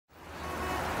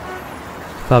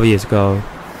5 years ago,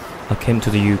 I came to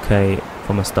the UK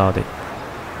for my study.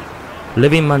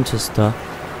 Live in Manchester,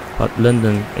 but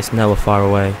London is never far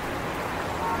away.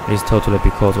 It is totally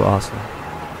because of Arsenal.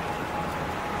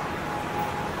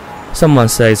 Someone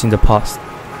says in the past,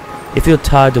 if you're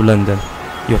tired of London,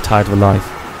 you're tired of life.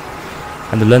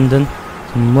 And London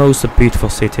is the most beautiful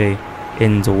city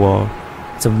in the world.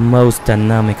 It's the most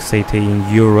dynamic city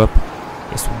in Europe.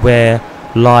 It's where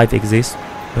life exists,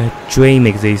 where dream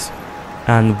exists,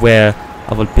 and where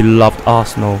our beloved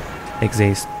Arsenal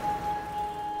exists.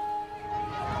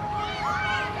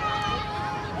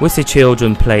 We see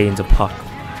children play in the park.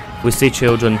 We see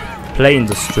children play in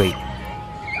the street.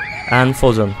 And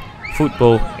for them,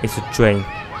 football is a dream.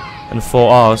 And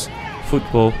for us,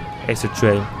 football is a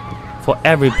dream. For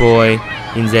every boy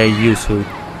in their youthhood,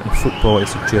 football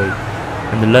is a dream.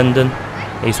 And London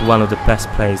is one of the best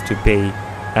places to be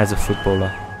as a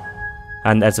footballer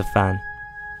and as a fan.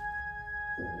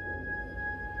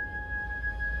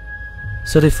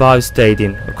 35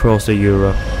 stadiums across the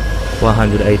Europe,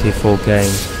 184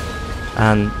 games,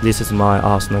 and this is my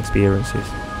Arsenal experiences.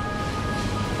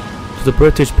 To the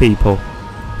British people,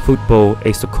 football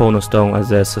is the cornerstone of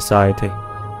their society.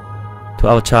 To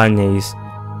our Chinese,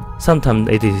 sometimes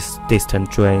it is a distant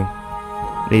dream.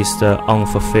 It is the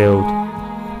unfulfilled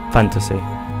fantasy.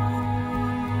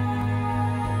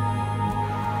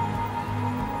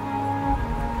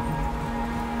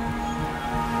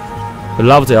 We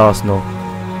love the Arsenal,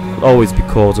 always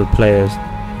because of players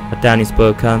like Dennis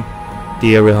Bergkamp,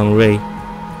 Thierry Henry,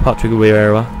 Patrick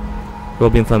Vieira,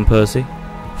 Robin van Persie,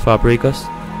 Fabregas,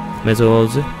 Mesut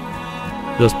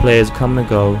Ozil. Those players come and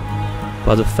go,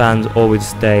 but the fans always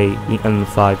stay in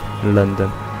N5 in London.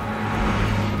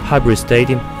 Highbury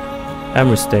Stadium,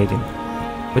 Emirates Stadium.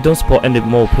 We don't support any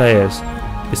more players,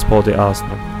 we support the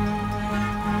Arsenal.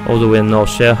 Although we are not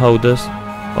shareholders,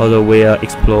 although we are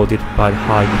exploited by the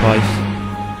high price,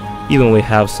 even we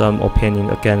have some opinion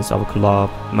against our club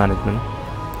management,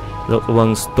 that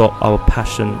won't stop our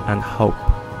passion and hope.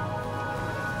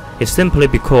 It's simply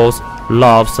because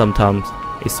love sometimes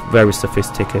is very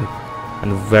sophisticated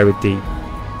and very deep.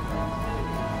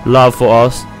 Love for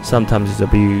us sometimes is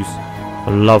abuse,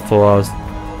 but love for us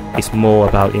is more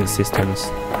about insistence.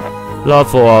 Love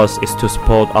for us is to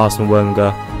support Arsene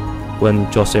Wenger when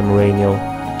Jose Mourinho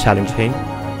challenged him.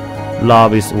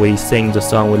 Love is we sing the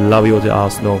song "We Love You" to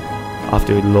Arsenal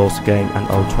after we lost the game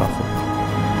at Old Trafford.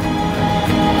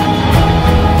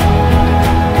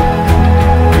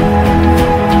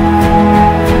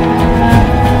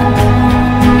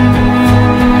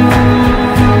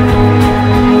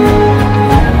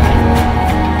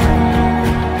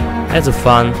 As a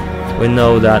fan, we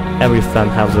know that every fan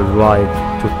has the right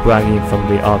to bring in from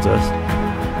the others.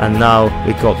 And now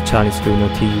we got Chinese Schooner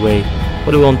TV.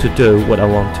 What I want to do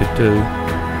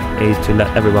is to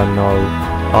let everyone know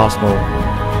Arsenal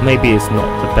maybe it's not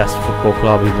the best football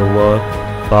club in the world,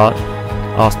 but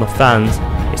Arsenal fans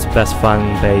is the best fan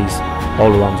base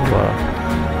all around the world.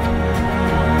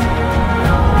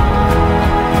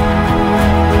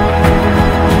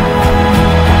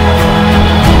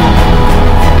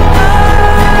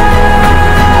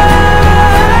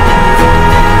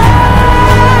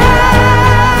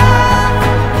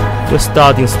 We're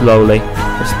starting slowly,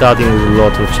 we're starting with a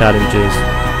lot of challenges,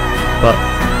 but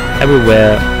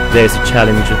everywhere there's a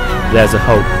challenge, there's a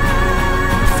hope.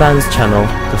 The fans channel,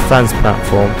 the fans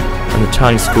platform, and the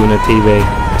Chinese Schooner TV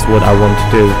is what I want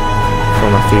to do for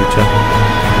my future.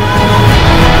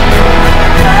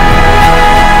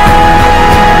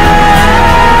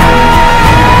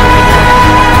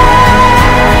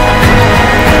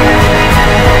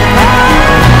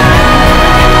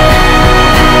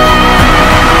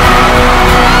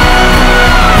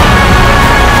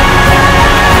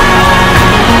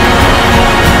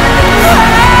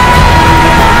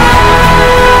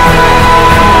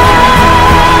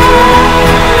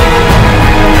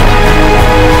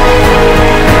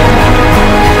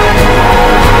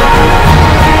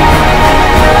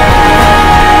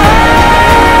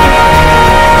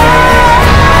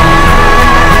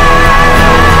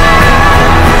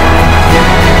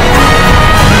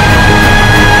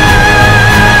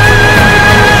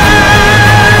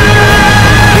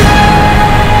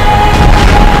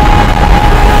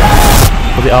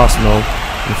 For the Arsenal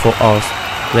and for us,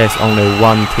 there's only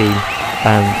one team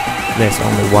and there's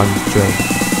only one dream.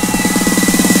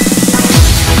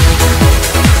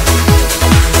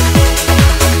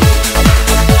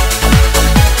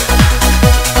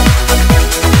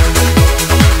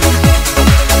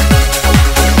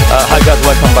 Hi guys,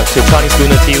 welcome back to Chinese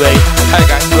Schooner TV. Hi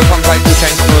guys, welcome back to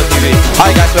Chinese Schooner TV.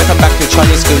 Hi guys, welcome back to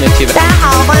Chinese Schooner TV. 大家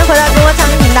好，欢迎回到中国餐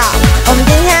厅频道。我们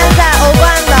今天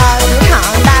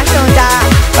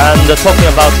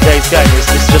talking about today's game is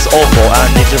just awful,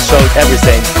 and it just showed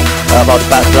everything about the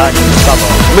bad plan in the summer.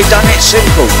 We done it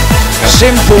simple,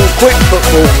 quick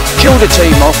football, kill the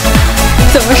team off.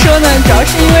 怎么说呢？主要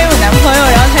是因为我男朋友，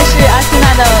然后他是阿森纳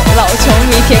的老球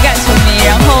迷、铁杆球迷，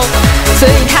然后所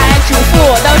以他嘱咐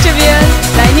我到这边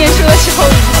来念书的时候，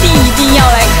一定要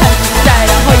来看比赛，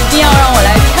然后一定要让我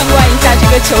来参观一下这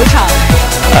个球场。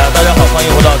大家好，欢迎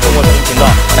回到中国体育频道。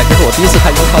这是我第一次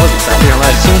看英超的比赛，非常的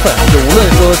兴奋。就无论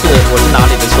说是我是哪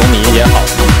里的球迷也好，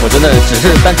我真的只是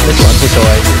单纯的喜欢足球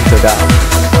而已，就这样。